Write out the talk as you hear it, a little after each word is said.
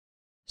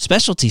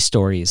Specialty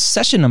Stories,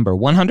 session number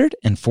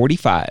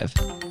 145.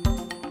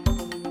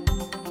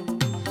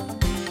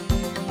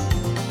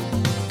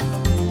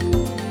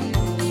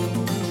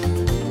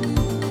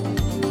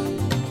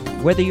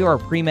 Whether you are a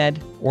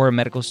pre-med or a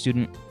medical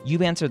student,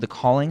 you've answered the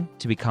calling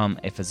to become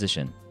a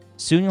physician.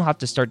 Soon you'll have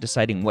to start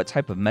deciding what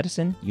type of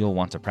medicine you'll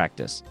want to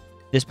practice.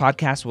 This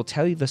podcast will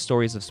tell you the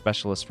stories of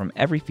specialists from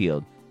every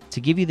field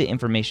to give you the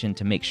information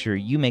to make sure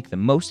you make the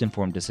most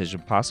informed decision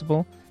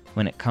possible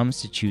when it comes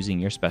to choosing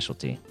your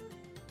specialty.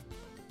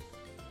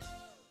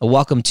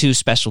 Welcome to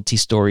Specialty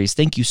Stories.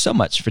 Thank you so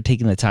much for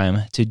taking the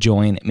time to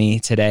join me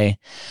today.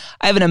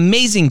 I have an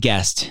amazing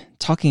guest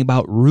talking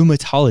about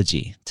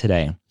rheumatology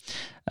today,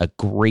 a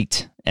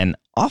great and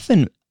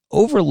often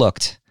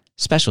overlooked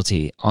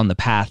specialty on the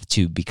path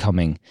to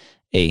becoming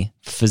a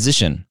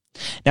physician.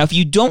 Now, if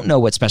you don't know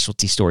what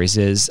Specialty Stories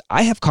is,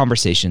 I have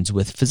conversations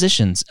with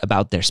physicians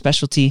about their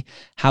specialty,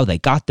 how they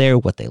got there,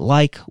 what they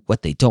like,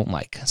 what they don't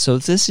like. So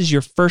if this is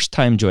your first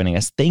time joining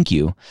us, thank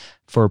you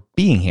for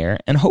being here,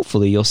 and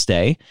hopefully you'll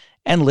stay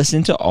and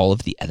listen to all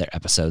of the other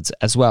episodes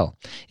as well.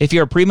 If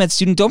you're a pre-med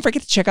student, don't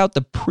forget to check out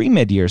the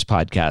Pre-Med Years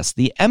podcast,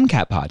 the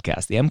MCAT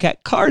podcast, the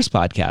MCAT Cars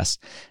podcast,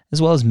 as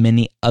well as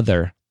many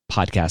other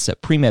podcasts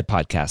at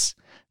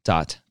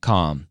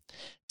premedpodcasts.com.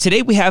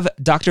 Today we have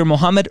Dr.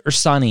 Mohammed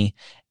Irsani,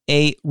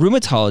 a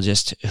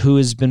rheumatologist who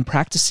has been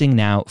practicing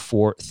now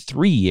for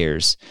 3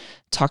 years,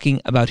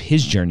 talking about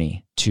his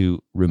journey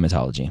to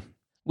rheumatology.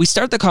 We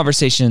start the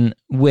conversation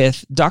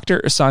with Dr.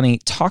 Irsani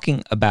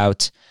talking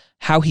about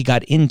how he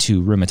got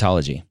into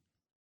rheumatology.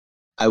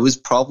 I was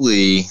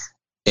probably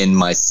in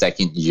my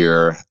second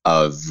year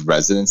of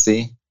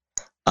residency.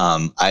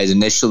 I had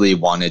initially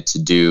wanted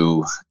to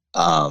do,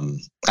 I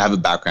have a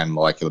background in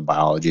molecular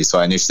biology, so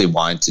I initially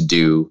wanted to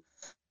do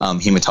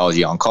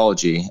hematology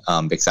oncology,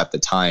 because at the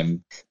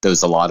time there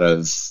was a lot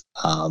of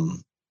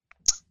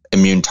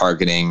immune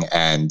targeting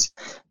and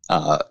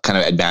kind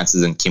of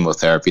advances in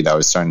chemotherapy that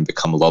was starting to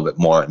become a little bit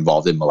more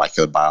involved in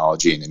molecular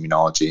biology and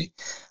immunology.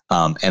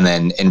 And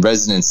then in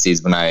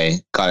residencies, when I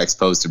got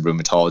exposed to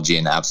rheumatology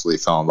and absolutely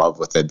fell in love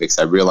with it, because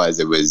I realized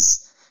it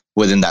was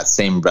within that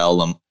same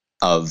realm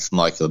of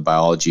molecular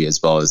biology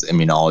as well as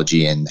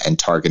immunology and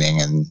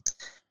targeting and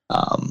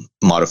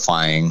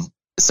modifying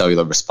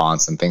cellular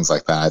response and things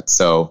like that.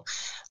 So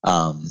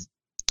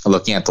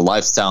looking at the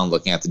lifestyle and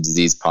looking at the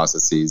disease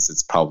processes,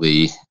 it's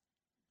probably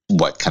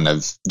what kind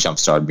of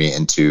jump-started me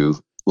into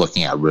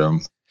looking at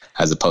rheum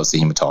as opposed to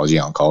hematology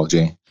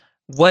oncology.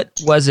 What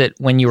was it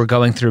when you were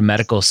going through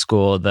medical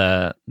school,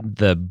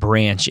 the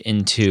branch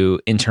into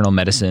internal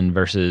medicine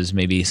versus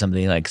maybe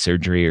something like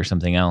surgery or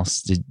something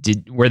else?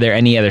 Were there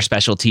any other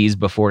specialties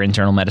before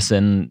internal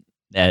medicine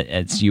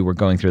as you were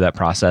going through that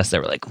process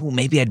that were like, oh,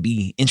 maybe I'd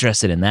be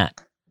interested in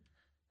that?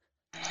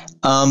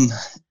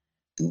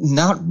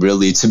 Not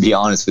really, to be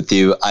honest with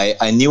you.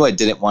 I knew I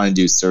didn't want to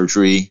do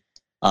surgery,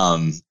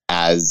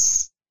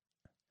 as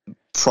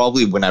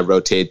probably when I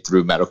rotate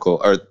through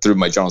medical or through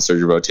my general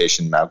surgery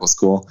rotation in medical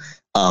school.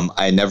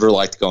 I never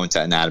liked to go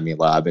into anatomy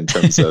lab in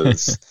terms of,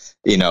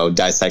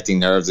 dissecting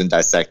nerves and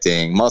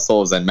dissecting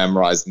muscles and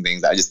memorizing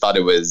things. I just thought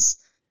it was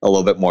a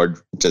little bit more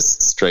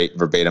just straight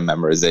verbatim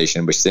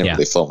memorization, which didn't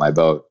really float my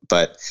boat.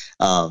 But,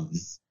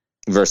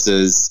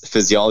 versus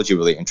physiology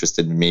really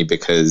interested me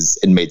because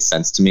it made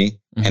sense to me,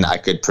 and I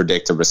could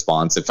predict a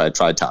response if I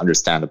tried to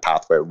understand a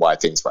pathway or why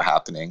things were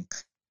happening.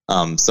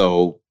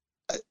 So,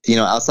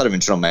 outside of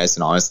internal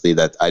medicine, honestly,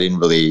 that I didn't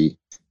really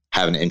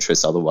have an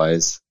interest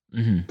otherwise.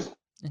 Mm-hmm.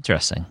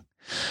 Interesting.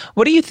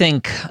 What do you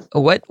think?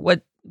 What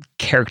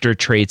character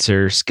traits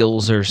or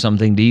skills or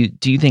something do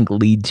you think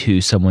lead to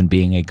someone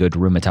being a good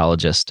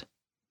rheumatologist?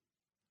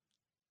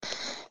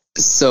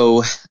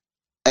 So,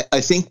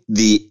 I think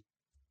the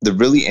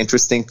really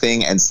interesting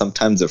thing and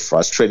sometimes a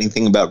frustrating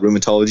thing about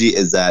rheumatology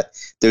is that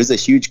there's a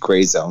huge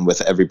gray zone with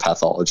every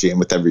pathology and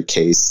with every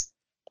case.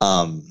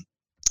 And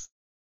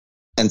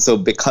so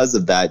because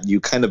of that, you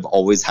kind of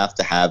always have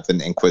to have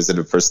an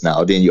inquisitive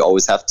personality, and you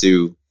always have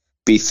to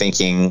be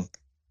thinking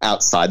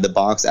outside the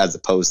box as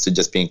opposed to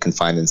just being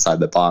confined inside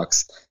the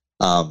box.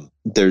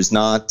 There's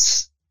not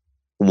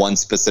one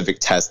specific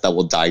test that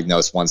will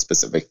diagnose one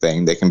specific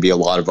thing. There can be a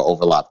lot of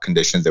overlap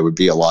conditions. There would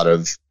be a lot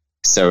of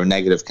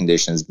seronegative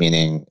conditions,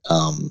 meaning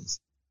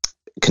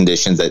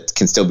conditions that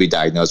can still be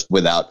diagnosed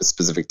without a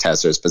specific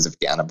test or a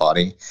specific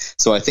antibody.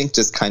 So I think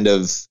just kind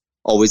of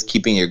always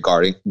keeping your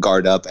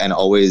guard up and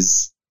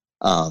always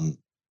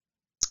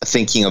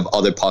thinking of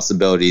other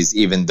possibilities,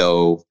 even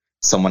though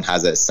someone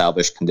has an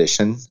established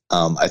condition.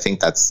 I think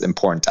that's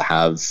important to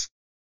have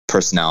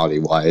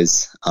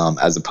personality-wise,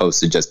 as opposed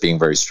to just being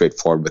very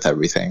straightforward with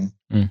everything.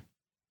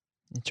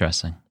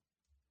 Interesting.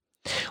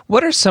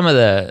 What are some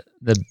of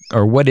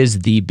or what is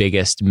the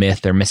biggest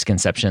myth or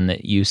misconception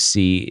that you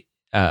see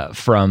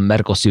from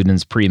medical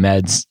students,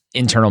 pre-meds,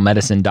 internal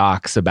medicine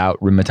docs about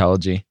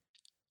rheumatology?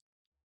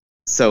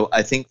 So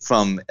I think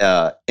from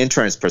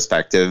internist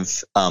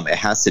perspective, it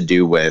has to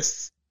do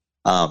with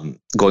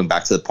going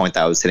back to the point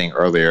that I was hitting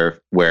earlier,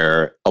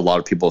 where a lot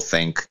of people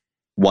think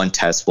one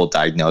test will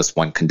diagnose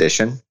one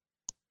condition.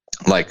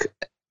 Like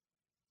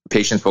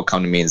patients will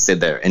come to me and say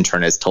their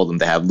internist told them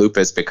they have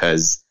lupus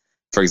because,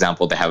 for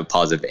example, they have a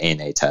positive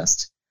ANA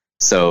test.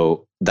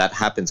 So that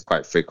happens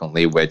quite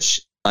frequently, which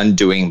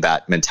undoing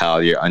that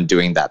mentality or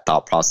undoing that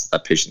thought process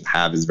that patients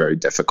have is very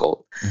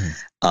difficult.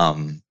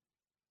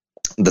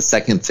 The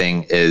second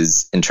thing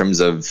is in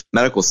terms of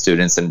medical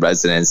students and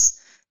residents,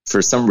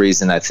 for some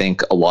reason, I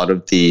think a lot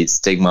of the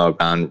stigma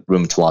around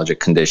rheumatologic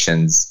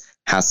conditions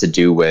has to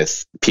do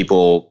with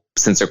people,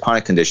 since they're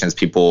chronic conditions,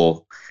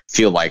 people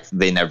feel like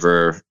they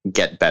never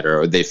get better,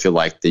 or they feel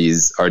like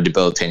these are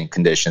debilitating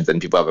conditions and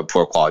people have a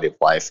poor quality of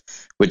life,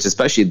 which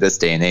especially this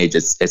day and age,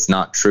 it's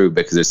not true,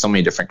 because there's so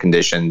many different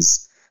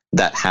conditions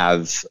that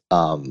have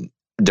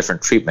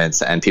different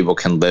treatments, and people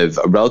can live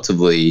a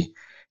relatively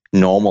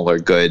normal or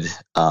good,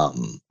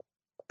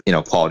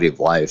 quality of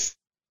life.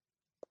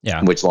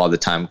 Yeah. Which a lot of the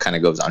time kind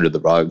of goes under the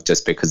rug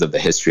just because of the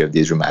history of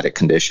these rheumatic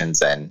conditions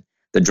and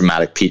the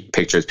dramatic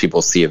pictures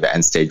people see of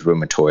end stage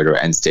rheumatoid or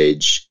end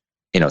stage,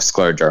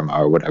 scleroderma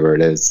or whatever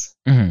it is.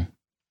 Mm-hmm.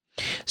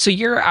 So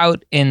you're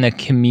out in the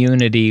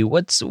community.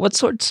 What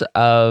sorts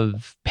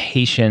of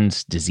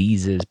patients,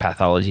 diseases,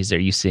 pathologies are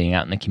you seeing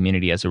out in the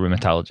community as a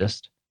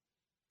rheumatologist?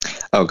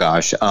 Oh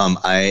gosh.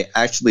 I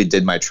actually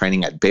did my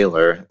training at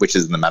Baylor, which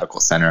is in the medical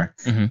center.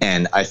 Mm-hmm.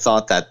 And I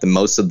thought that the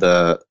most of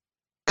the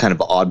kind of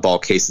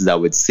oddball cases I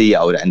would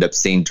end up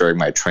seeing during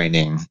my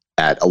training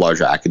at a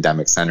larger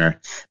academic center.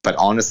 But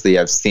honestly,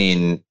 I've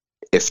seen,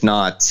 if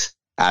not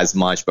as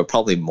much, but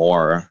probably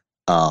more,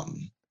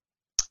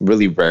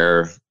 really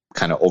rare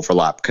kind of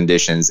overlap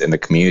conditions in the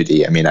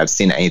community. I mean, I've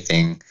seen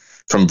anything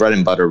from bread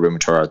and butter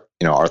rheumatoid,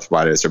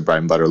 arthritis or bread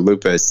and butter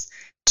lupus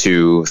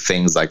to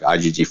things like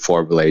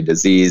IgG4 related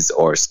disease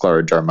or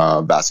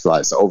scleroderma,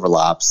 vasculitis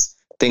overlaps,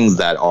 things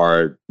that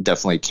are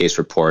definitely case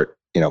report,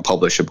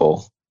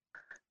 publishable,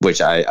 which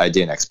I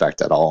didn't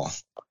expect at all.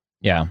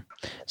 Yeah.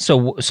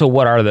 So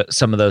what are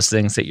some of those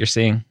things that you're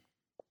seeing?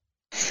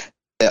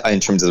 In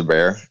terms of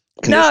rare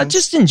conditions? No,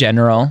 just in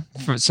general,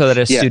 so that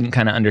a student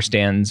kind of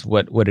understands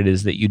what it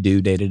is that you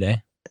do day to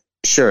day.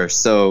 Sure.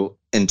 So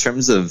in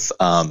terms of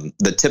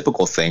the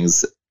typical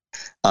things,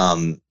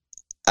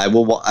 I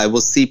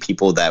will see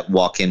people that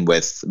walk in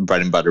with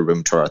bread and butter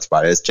rheumatoid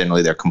arthritis.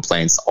 Generally, their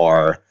complaints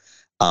are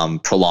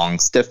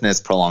prolonged stiffness,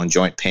 prolonged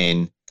joint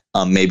pain,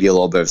 maybe a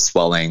little bit of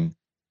swelling.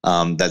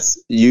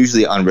 That's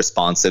usually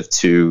unresponsive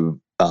to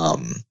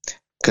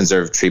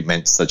conservative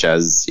treatments such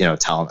as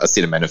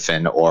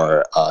acetaminophen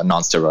or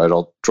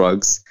nonsteroidal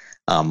drugs,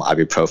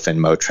 ibuprofen,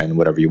 Motrin,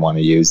 whatever you want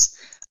to use.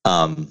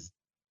 And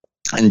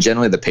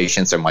generally, the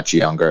patients are much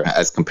younger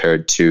as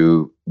compared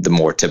to the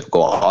more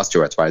typical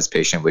osteoarthritis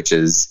patient, which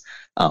is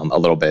a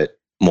little bit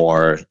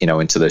more,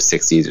 into their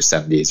 60s or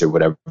 70s or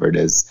whatever it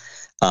is.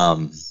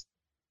 And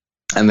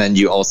then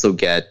you also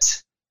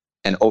get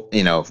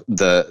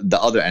the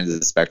other end of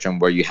the spectrum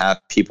where you have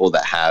people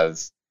that have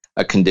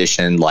a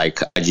condition like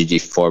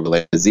IgG4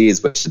 related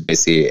disease, which is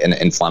basically an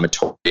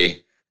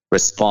inflammatory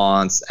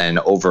response and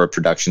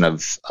overproduction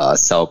of a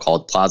cell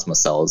called plasma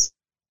cells.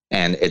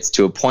 And it's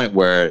to a point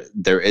where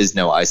there is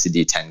no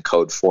ICD-10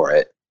 code for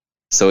it.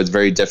 So it's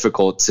very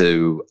difficult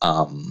to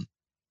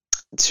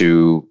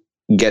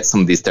get some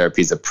of these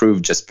therapies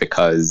approved, just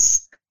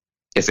because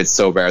if it's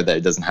so rare that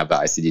it doesn't have the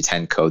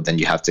ICD-10 code, then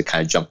you have to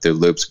kind of jump through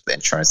loops with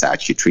insurance to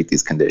actually treat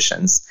these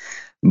conditions.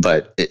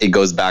 But it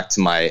goes back to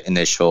my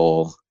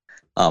initial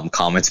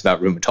comments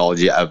about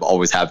rheumatology of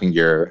always having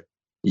your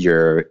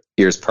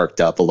ears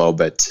perked up a little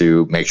bit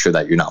to make sure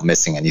that you're not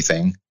missing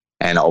anything,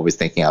 and always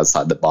thinking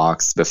outside the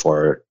box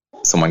before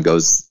someone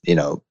becomes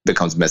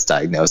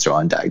misdiagnosed or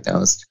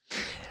undiagnosed.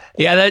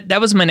 Yeah, that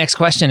was my next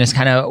question, is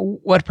kind of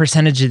what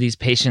percentage of these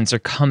patients are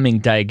coming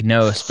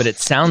diagnosed, but it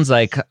sounds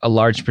like a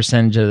large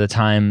percentage of the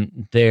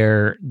time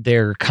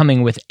they're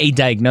coming with a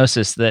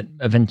diagnosis that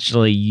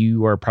eventually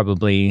you are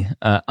probably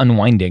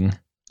unwinding.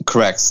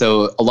 Correct.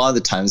 So a lot of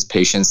the times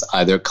patients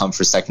either come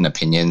for second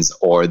opinions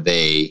or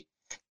they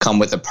come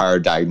with a prior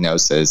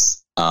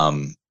diagnosis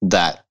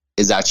that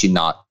is actually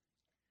not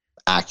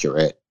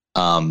accurate.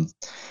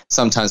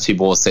 Sometimes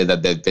people will say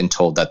that they've been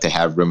told that they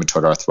have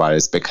rheumatoid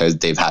arthritis because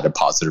they've had a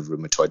positive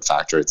rheumatoid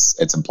factor.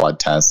 It's a blood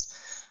test,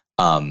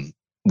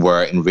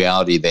 where in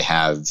reality they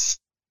have,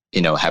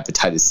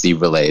 hepatitis C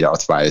related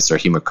arthritis or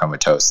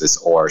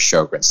hemochromatosis or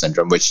Sjogren's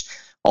syndrome, which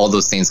all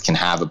those things can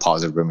have a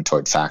positive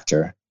rheumatoid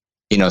factor.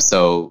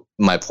 So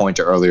my point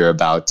earlier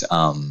about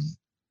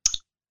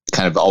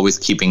kind of always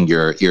keeping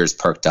your ears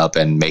perked up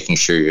and making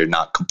sure you're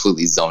not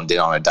completely zoned in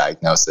on a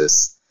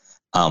diagnosis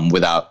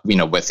without,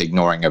 with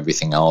ignoring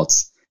everything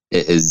else,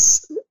 it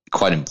is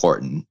quite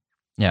important.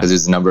 Yeah. Because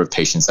there's a number of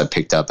patients I've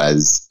picked up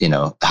as,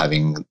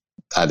 having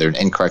either an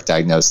incorrect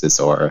diagnosis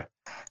or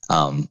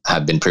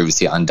have been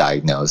previously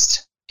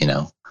undiagnosed,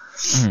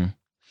 Mm-hmm.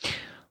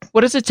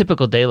 What does a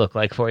typical day look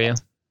like for you?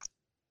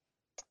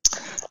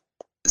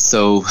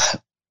 So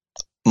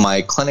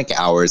my clinic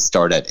hours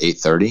start at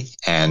 8:30,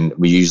 and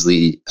we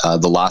usually,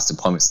 the last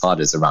appointment slot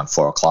is around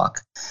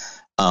 4:00.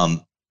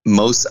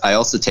 I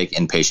also take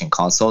inpatient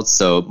consults.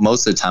 So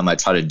most of the time I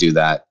try to do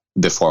that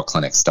before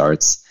clinic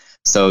starts.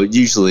 So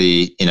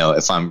usually,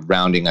 if I'm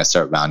rounding, I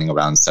start rounding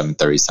around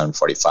 7:30,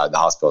 7:45. The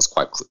hospital is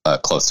quite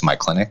close to my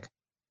clinic.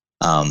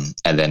 And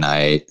then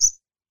I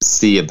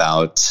see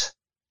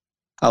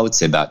I would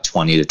say about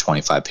 20 to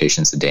 25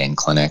 patients a day in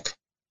clinic,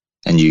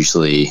 and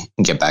usually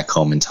get back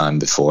home in time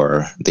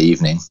before the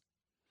evening.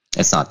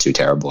 It's not too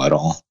terrible at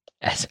all.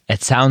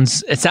 It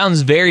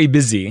sounds very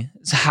busy.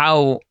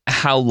 So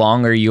how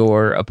long are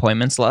your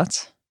appointment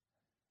slots?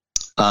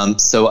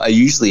 So I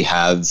usually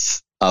have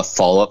a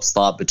follow-up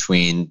slot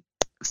between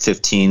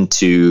 15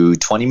 to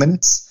 20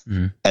 minutes.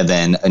 Mm-hmm. And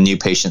then a new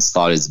patient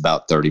slot is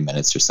about 30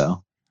 minutes or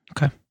so.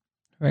 Okay.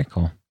 Very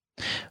cool.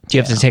 Do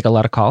you have to take a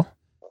lot of call?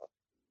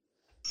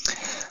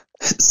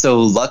 So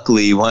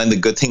luckily, one of the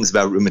good things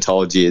about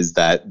rheumatology is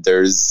that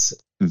there's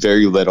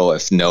very little,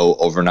 if no,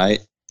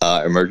 overnight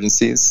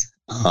emergencies.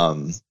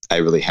 I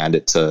really hand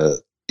it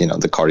to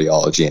the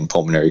cardiology and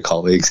pulmonary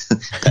colleagues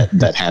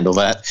that handle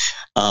that,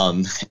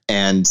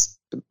 and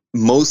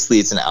mostly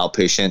it's an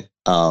outpatient,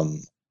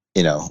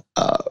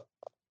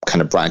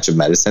 kind of branch of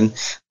medicine.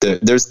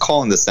 There's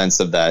call in the sense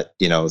of that,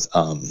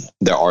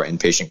 there are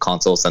inpatient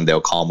consults and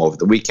they'll call them over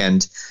the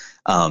weekend,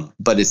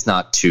 but it's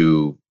not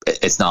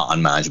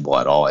unmanageable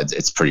at all.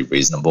 It's pretty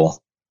reasonable.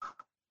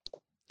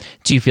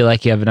 Do you feel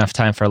like you have enough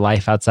time for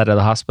life outside of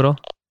the hospital?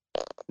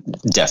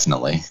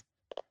 Definitely.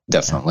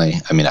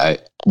 I mean,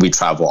 we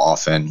travel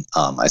often.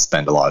 I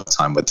spend a lot of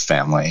time with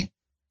family,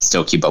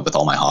 still keep up with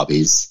all my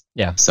hobbies.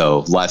 Yeah.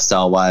 So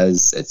lifestyle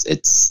wise,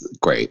 it's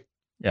great.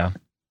 Yeah.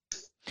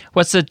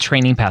 What's the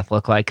training path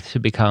look like to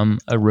become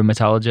a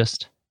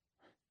rheumatologist?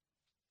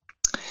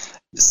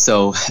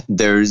 So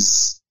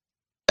there's,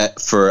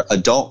 for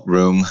adult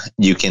rheum,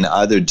 you can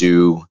either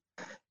do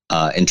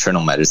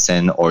internal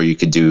medicine, or you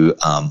could do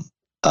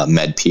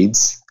med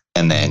peds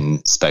and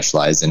then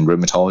specialize in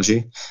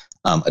rheumatology.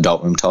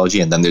 Adult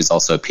rheumatology, and then there's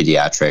also a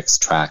pediatrics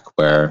track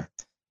where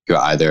you're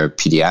either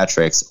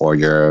pediatrics or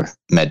you're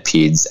med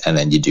peds, and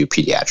then you do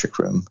pediatric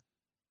rheum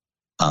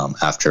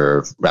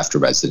after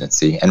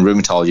residency. And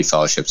rheumatology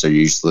fellowships are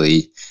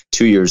usually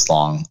 2 years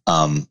long.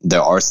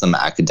 There are some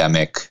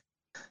academic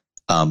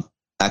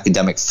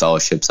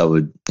fellowships, I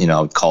would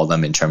call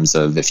them, in terms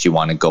of if you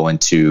want to go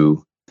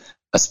into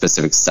a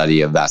specific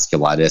study of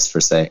vasculitis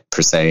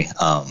per se.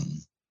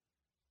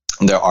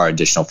 There are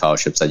additional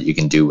fellowships that you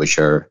can do which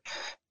are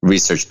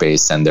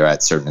research-based, and they're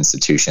at certain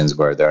institutions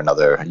where they're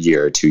another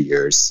year or 2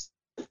 years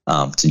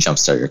to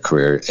jumpstart your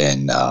career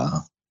in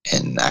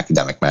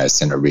academic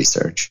medicine or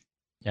research.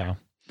 Yeah.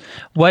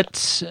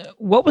 What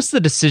was the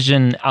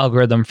decision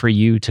algorithm for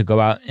you to go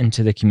out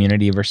into the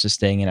community versus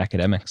staying in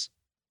academics?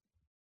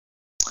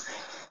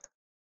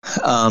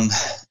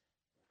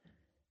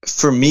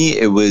 For me,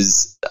 it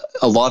was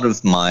a lot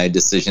of my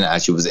decision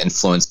actually was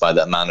influenced by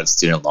the amount of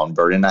student loan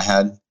burden I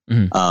had.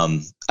 Mm-hmm.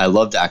 I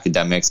loved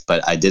academics,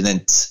 but I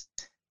didn't.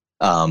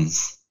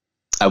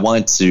 I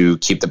wanted to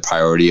keep the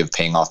priority of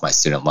paying off my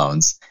student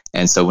loans.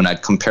 And so when I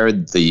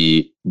compared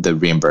the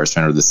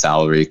reimbursement or the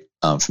salary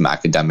from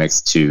academics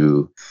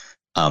to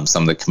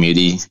some of the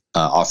community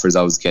offers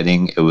I was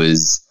getting, it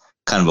was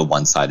kind of a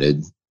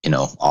one-sided,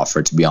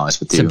 offer, to be honest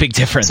with you. It's a big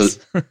difference.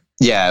 So,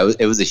 yeah,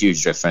 it was a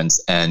huge difference.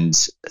 And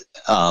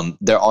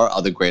there are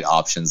other great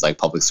options like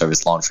public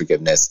service loan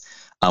forgiveness,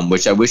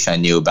 which I wish I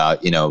knew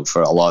about,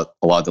 for a lot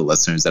of the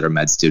listeners that are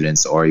med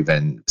students or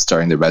even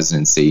starting the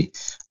residency.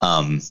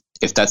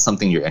 If that's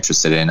something you're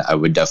interested in, I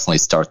would definitely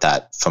start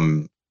that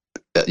from,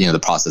 the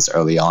process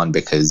early on,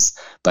 because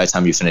by the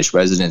time you finish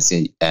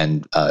residency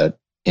and,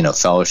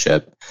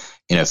 fellowship,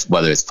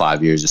 whether it's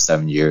 5 years or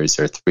 7 years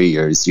or 3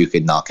 years, you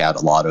could knock out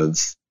a lot of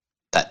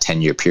that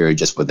 10-year period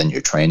just within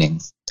your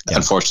training. Yeah.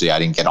 Unfortunately, I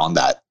didn't get on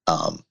that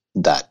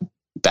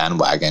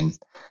bandwagon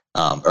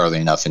early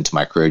enough into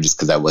my career just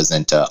because I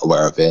wasn't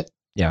aware of it.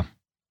 Yeah.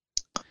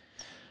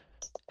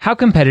 How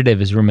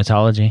competitive is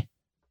rheumatology?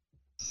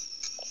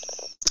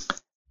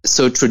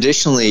 So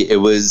traditionally, it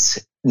was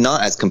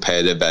not as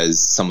competitive as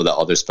some of the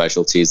other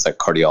specialties like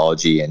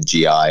cardiology and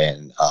GI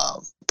and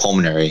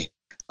pulmonary.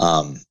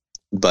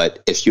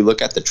 But if you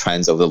look at the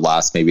trends over the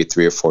last maybe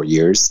 3 or 4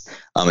 years,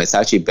 it's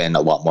actually been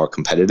a lot more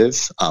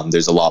competitive.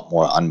 There's a lot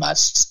more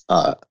unmatched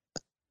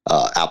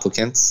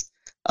applicants.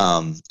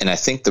 And I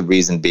think the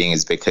reason being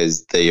is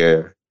because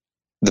the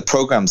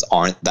programs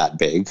aren't that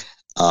big,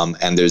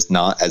 and there's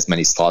not as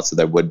many slots as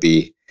there would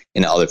be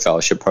in other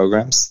fellowship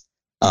programs.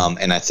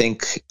 And I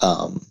think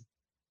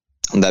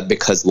that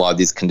because a lot of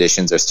these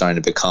conditions are starting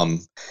to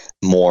become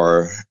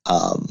more,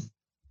 I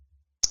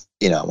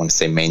want to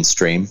say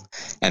mainstream,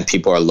 and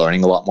people are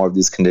learning a lot more of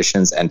these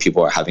conditions, and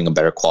people are having a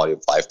better quality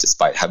of life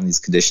despite having these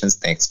conditions,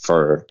 thanks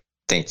to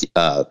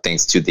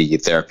the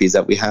therapies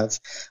that we have.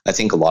 I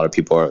think a lot of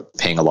people are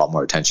paying a lot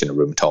more attention to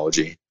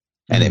rheumatology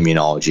and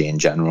immunology in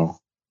general.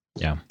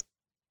 Yeah.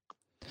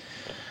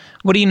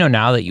 What do you know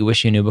now that you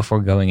wish you knew before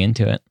going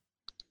into it?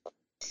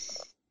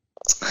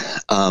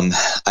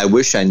 I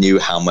wish I knew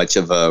how much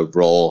of a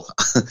role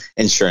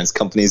insurance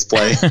companies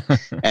play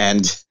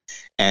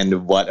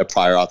and what a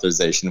prior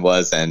authorization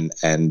was and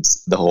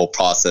the whole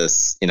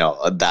process,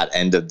 that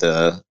end of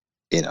the,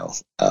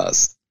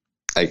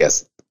 I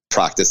guess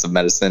practice of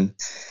medicine.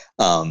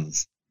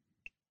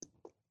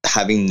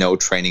 Having no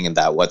training in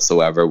that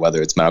whatsoever,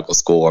 whether it's medical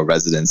school or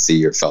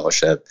residency or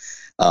fellowship,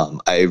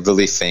 I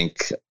really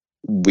think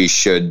we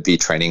should be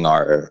training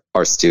our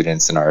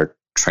students and our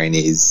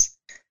trainees,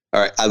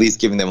 or at least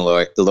giving them a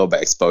little bit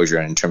of exposure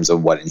in terms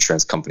of what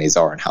insurance companies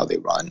are and how they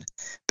run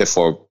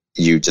before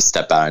you just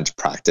step out into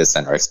practice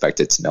and are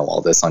expected to know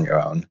all this on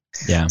your own.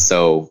 Yeah.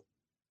 So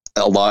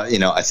a lot,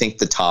 I think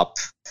the top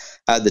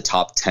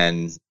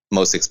 10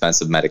 most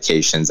expensive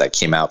medications that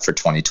came out for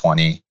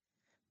 2020,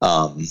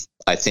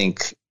 I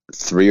think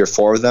 3 or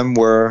 4 of them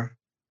were,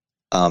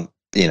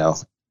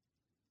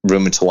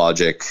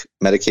 rheumatologic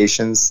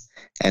medications.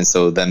 And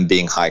so them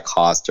being high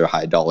cost or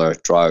high dollar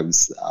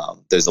drugs,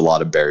 there's a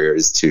lot of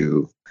barriers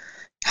to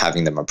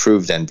having them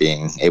approved and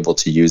being able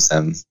to use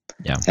them.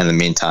 Yeah. And the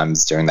meantime,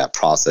 during that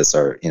process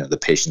the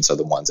patients are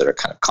the ones that are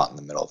kind of caught in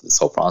the middle of this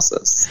whole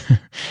process.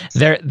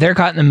 They're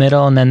caught in the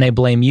middle, and then they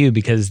blame you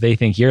because they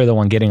think you're the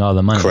one getting all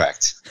the money.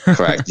 Correct.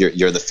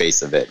 You're the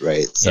face of it,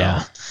 right? So.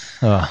 Yeah.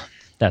 Oh,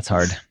 that's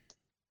hard.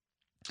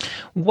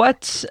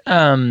 What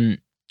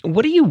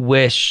do you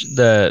wish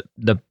the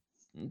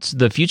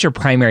future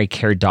primary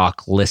care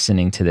doc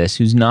listening to this,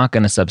 who's not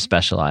going to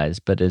subspecialize,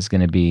 but is going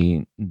to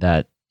be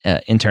that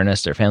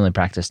internist or family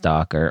practice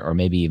doc or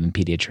maybe even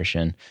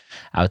pediatrician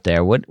out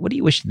there, what do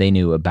you wish they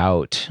knew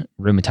about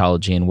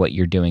rheumatology and what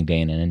you're doing day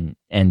in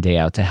and day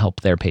out to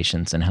help their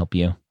patients and help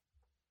you?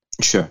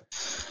 Sure.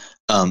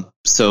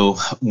 So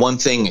one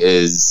thing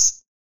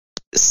is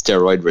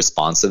steroid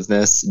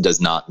responsiveness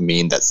does not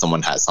mean that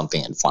someone has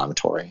something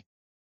inflammatory.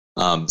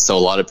 So a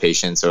lot of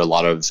patients or a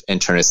lot of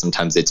internists,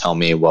 sometimes they tell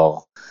me,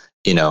 well,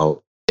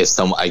 if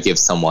I give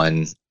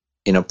someone,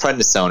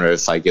 prednisone, or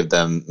if I give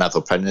them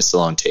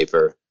methylprednisolone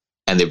taper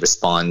and they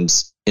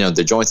respond, their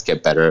joints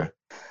get better.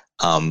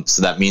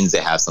 So that means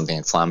they have something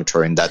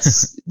inflammatory, and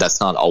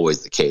that's not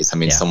always the case. I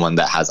mean, someone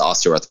that has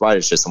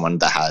osteoarthritis or someone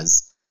that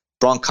has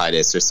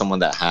bronchitis or someone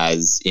that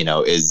has,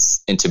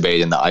 is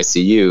intubated in the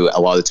ICU,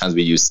 a lot of the times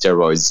we use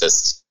steroids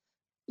just,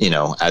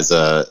 as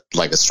a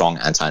strong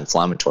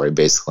anti-inflammatory,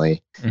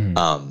 basically.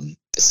 Mm-hmm.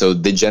 So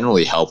they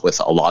generally help with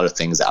a lot of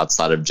things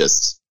outside of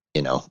just,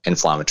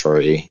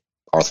 inflammatory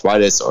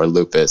arthritis or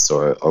lupus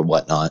or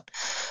whatnot.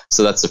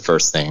 So that's the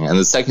first thing. And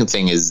the second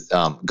thing is,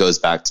 goes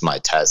back to my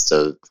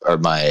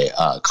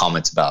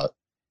comments about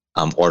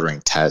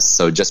ordering tests.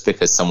 So just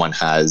because someone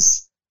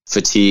has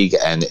fatigue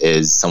and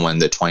is someone in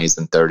their 20s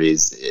and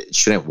 30s, it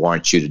shouldn't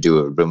warrant you to do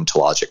a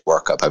rheumatologic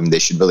workup. I mean, they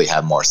should really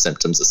have more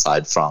symptoms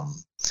aside from,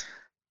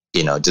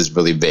 just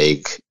really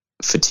vague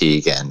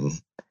fatigue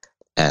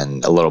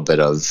and a little bit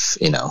of,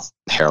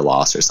 hair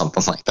loss or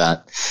something like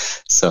that.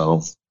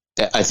 So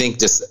I think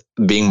just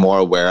being more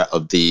aware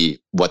of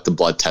what the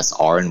blood tests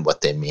are and what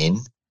they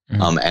mean,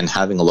 mm-hmm. And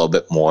having a little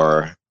bit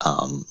more,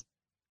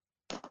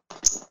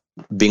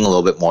 being a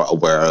little bit more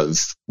aware of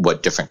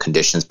what different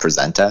conditions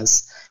present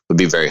as would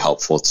be very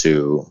helpful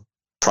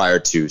prior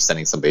to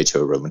sending somebody to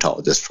a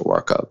rheumatologist for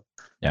workup.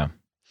 Yeah.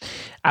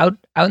 Out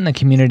in the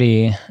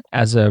community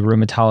as a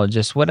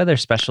rheumatologist, what other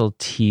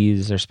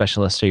specialties or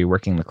specialists are you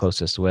working the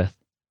closest with?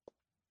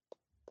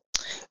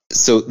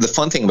 So the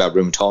fun thing about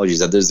rheumatology is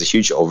that there's a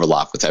huge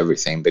overlap with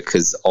everything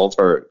because all of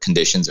our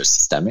conditions are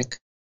systemic.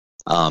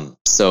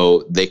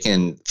 So they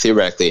can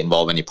theoretically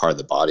involve any part of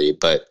the body,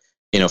 but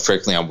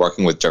frequently I'm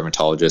working with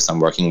dermatologists, I'm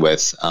working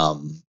with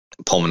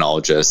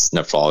pulmonologists,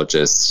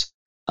 nephrologists,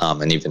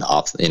 and even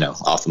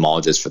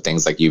ophthalmologists for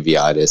things like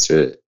uveitis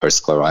or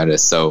scleritis.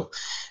 So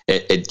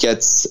it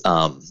gets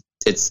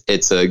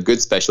it's a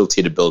good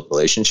specialty to build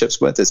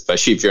relationships with,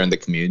 especially if you're in the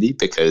community,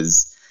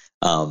 because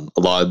a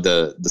lot of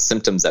the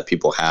symptoms that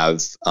people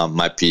have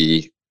might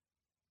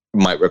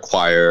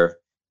require,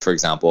 for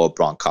example, a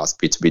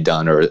bronchoscopy to be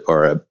done, or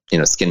a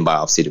skin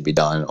biopsy to be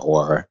done,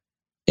 or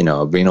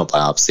a renal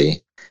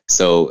biopsy.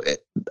 So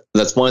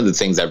that's one of the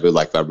things I really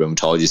like about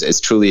rheumatology. Is it's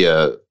truly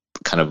a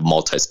kind of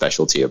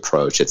multi-specialty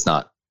approach. It's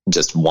not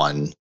just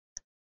one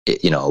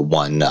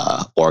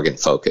organ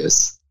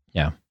focus.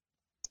 Yeah.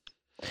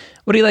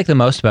 What do you like the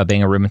most about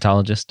being a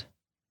rheumatologist?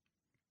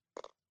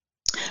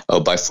 Oh,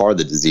 by far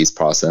the disease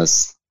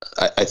process.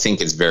 I think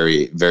it's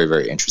very, very,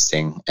 very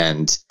interesting.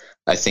 And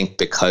I think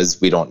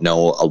because we don't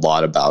know a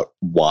lot about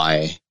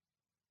why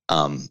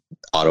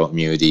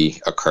autoimmunity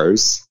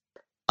occurs,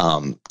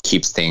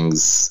 keeps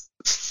things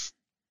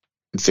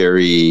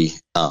very,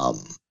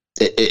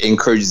 it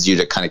encourages you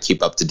to kind of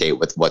keep up to date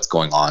with what's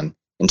going on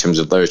in terms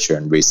of literature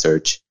and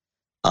research.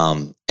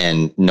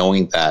 And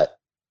knowing that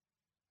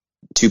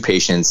two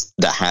patients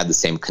that had the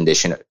same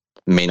condition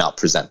may not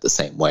present the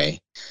same way.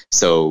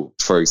 So,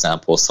 for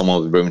example,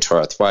 someone with rheumatoid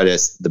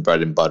arthritis, the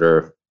bread and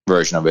butter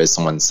version of it is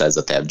someone says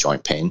that they have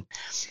joint pain.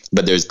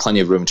 But there's plenty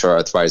of rheumatoid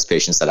arthritis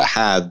patients that I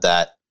have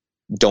that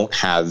don't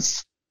have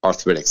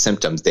arthritic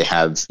symptoms. They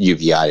have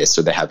uveitis,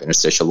 or they have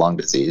interstitial lung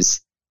disease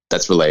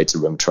that's related to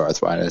rheumatoid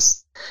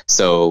arthritis.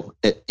 So,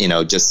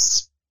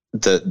 just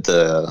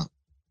the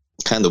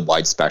kind of the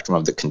wide spectrum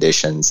of the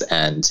conditions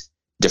and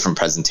different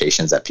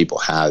presentations that people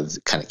have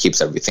kind of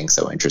keeps everything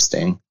so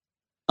interesting.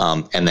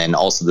 And then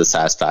also the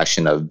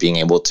satisfaction of being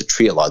able to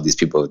treat a lot of these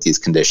people with these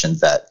conditions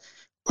that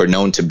were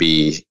known to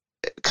be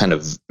kind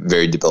of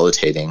very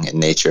debilitating in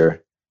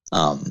nature.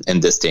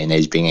 In this day and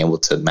age, being able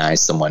to manage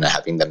someone and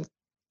having them,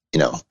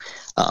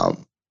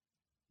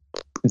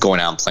 going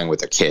out and playing with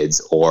their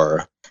kids,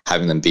 or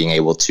having them being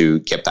able to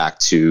get back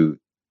to,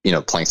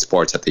 playing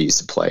sports that they used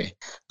to play.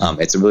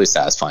 It's a really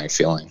satisfying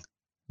feeling.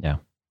 Yeah.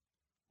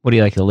 What do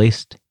you like the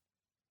least?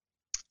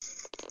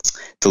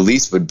 The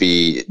least would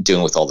be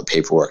dealing with all the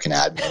paperwork and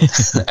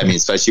admin. I mean,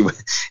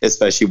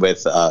 especially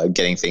with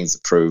getting things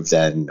approved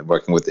and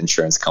working with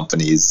insurance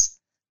companies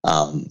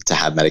to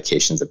have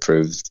medications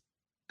approved.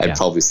 I'd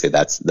probably say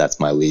that's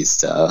my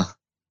least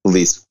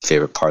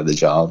favorite part of the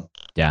job.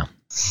 Yeah.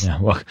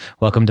 Yeah. Well,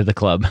 welcome to the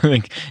club. I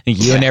think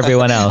you and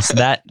everyone else.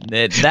 That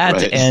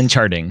right. And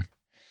charting.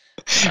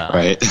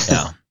 Right.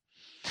 Yeah.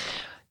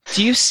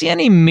 Do you see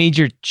any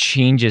major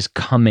changes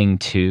coming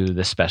to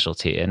the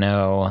specialty? I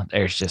know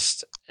there's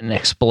just an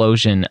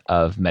explosion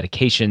of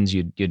medications.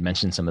 You'd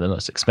mentioned some of the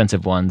most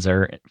expensive ones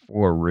are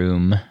for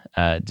rheum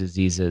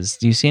diseases.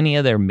 Do you see any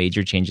other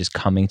major changes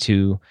coming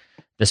to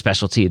the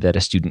specialty that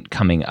a student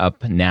coming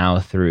up now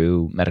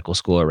through medical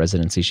school or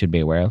residency should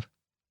be aware of?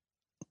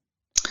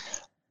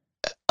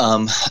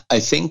 I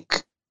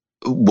think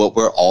what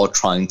we're all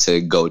trying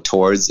to go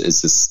towards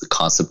is this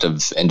concept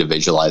of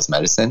individualized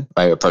medicine,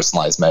 right, or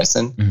personalized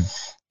medicine.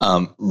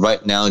 Mm-hmm.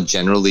 Right now,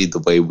 generally, the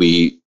way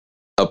we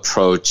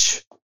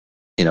approach,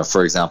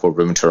 for example,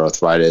 rheumatoid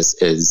arthritis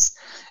is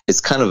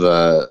kind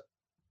of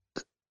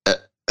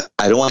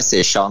I don't want to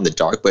say a shot in the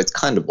dark, but it's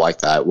kind of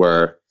like that,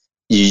 where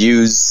you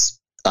use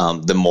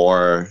the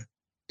more,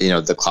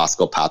 the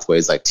classical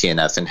pathways like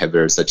TNF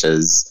inhibitors such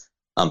as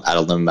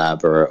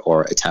adalimumab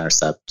or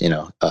etanercept,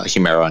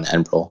 Humira and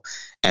Enbrel.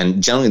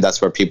 And generally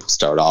that's where people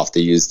start off.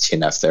 They use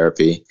TNF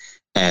therapy.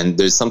 And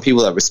there's some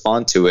people that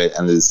respond to it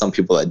and there's some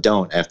people that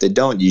don't. And if they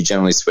don't, you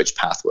generally switch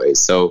pathways.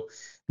 So,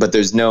 but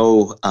there's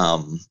no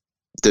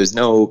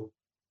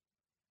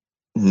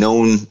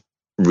known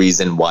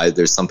reason why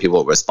there's some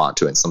people that respond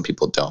to it and some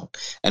people don't.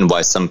 And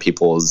why some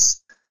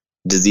people's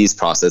disease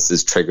process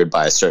is triggered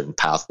by a certain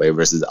pathway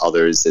versus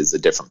others is a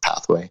different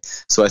pathway.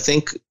 So I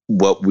think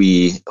what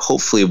we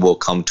hopefully will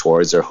come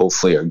towards or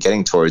hopefully are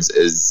getting towards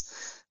is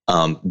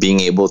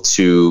being able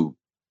to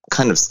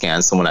kind of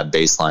scan someone at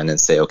baseline and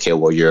say, okay,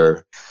 well,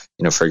 you're,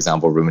 for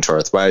example, rheumatoid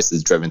arthritis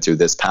is driven through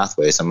this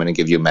pathway. So I'm going to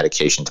give you a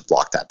medication to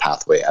block that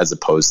pathway as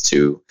opposed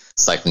to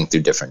cycling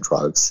through different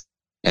drugs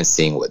and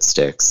seeing what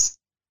sticks.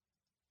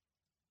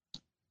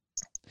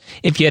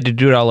 If you had to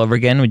do it all over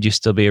again, would you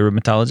still be a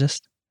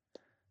rheumatologist?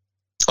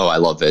 Oh, I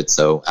love it.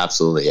 So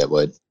absolutely, I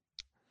would.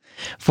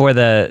 For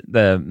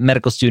the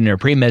medical student or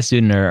pre-med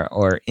student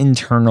or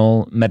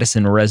internal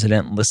medicine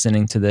resident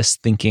listening to this,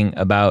 thinking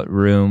about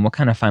rheum, what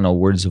kind of final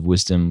words of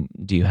wisdom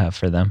do you have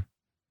for them?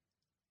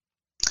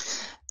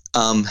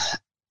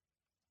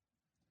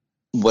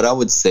 What I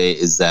would say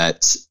is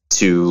that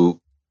to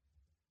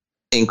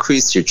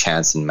increase your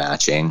chance in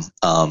matching,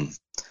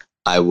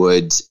 I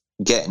would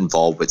get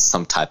involved with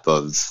some type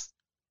of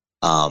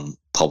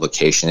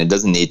publication. It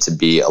doesn't need to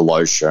be a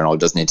large journal. It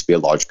doesn't need to be a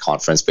large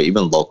conference, but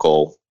even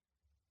local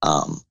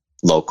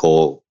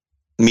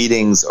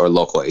meetings or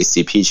local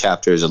ACP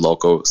chapters or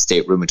local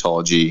state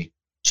rheumatology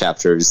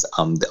chapters.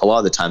 A lot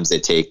of the times they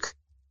take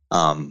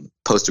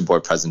poster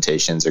board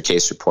presentations or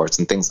case reports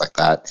and things like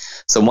that.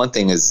 So one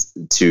thing is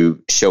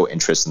to show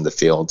interest in the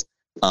field.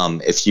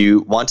 If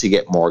you want to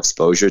get more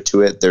exposure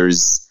to it,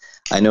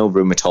 I know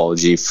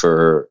rheumatology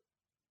for,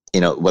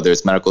 whether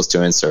it's medical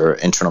students or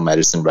internal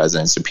medicine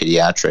residents or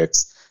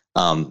pediatrics,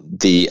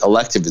 the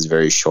elective is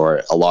very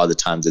short. A lot of the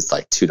times it's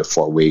like 2 to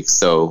 4 weeks.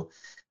 So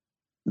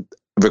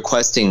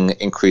requesting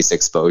increased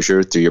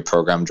exposure through your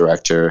program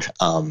director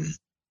or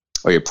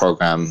your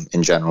program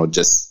in general,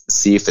 just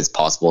see if it's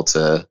possible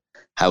to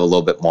have a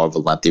little bit more of a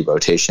lengthy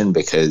rotation,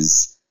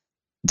 because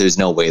there's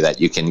no way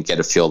that you can get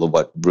a feel of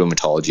what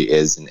rheumatology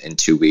is in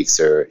 2 weeks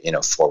or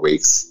 4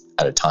 weeks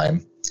at a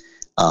time.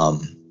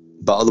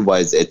 But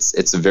otherwise,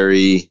 it's a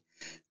very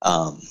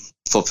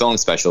fulfilling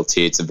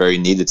specialty. It's a very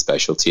needed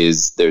specialty.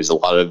 There's a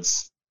lot of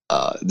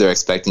they're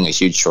expecting a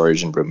huge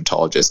shortage in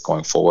rheumatologists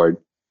going forward.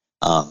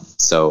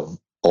 So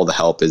all the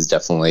help is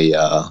definitely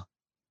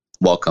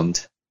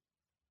welcomed.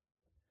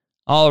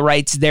 All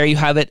right, there you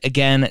have it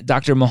again,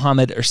 Dr.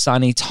 Mohammed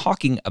Irsani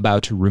talking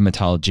about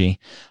rheumatology.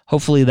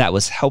 Hopefully that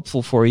was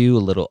helpful for you, a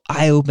little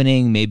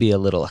eye-opening, maybe a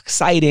little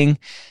exciting.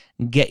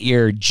 Get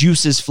your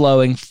juices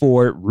flowing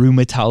for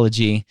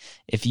rheumatology.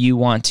 If you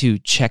want to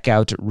check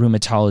out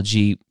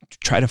rheumatology,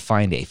 try to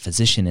find a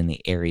physician in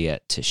the area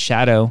to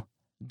shadow.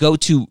 Go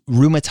to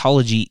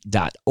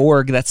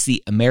rheumatology.org. That's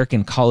the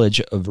American College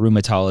of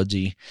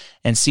Rheumatology,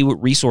 and see what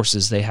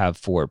resources they have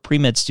for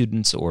pre-med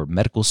students or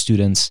medical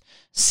students.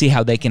 See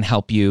how they can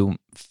help you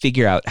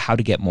figure out how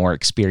to get more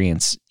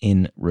experience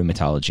in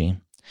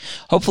rheumatology.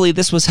 Hopefully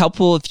this was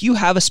helpful. If you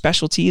have a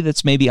specialty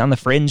that's maybe on the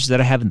fringe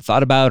that I haven't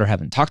thought about or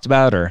haven't talked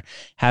about or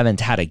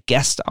haven't had a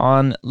guest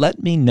on,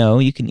 let me know.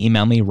 You can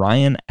email me,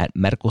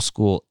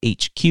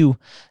 Ryan@medicalschoolhq.com.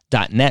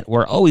 rheumatology.net.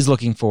 We're always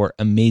looking for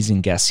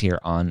amazing guests here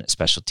on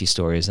Specialty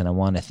Stories, and I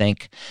want to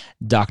thank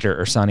Dr.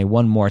 Ursani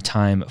one more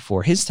time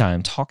for his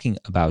time talking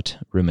about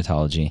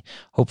rheumatology.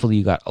 Hopefully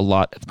you got a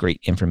lot of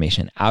great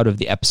information out of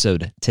the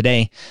episode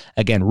today.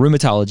 Again,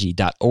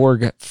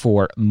 rheumatology.org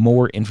for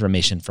more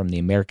information from the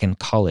American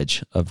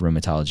College of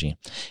Rheumatology.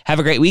 Have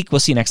a great week. We'll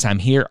see you next time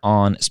here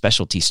on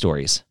Specialty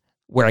Stories,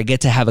 where I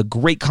get to have a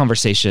great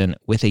conversation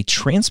with a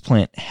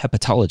transplant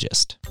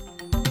hepatologist.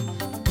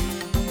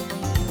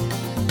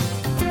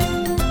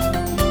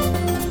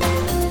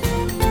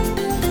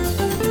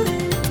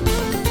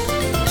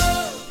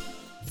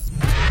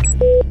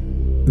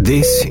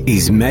 This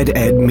is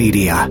MedEd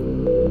Media.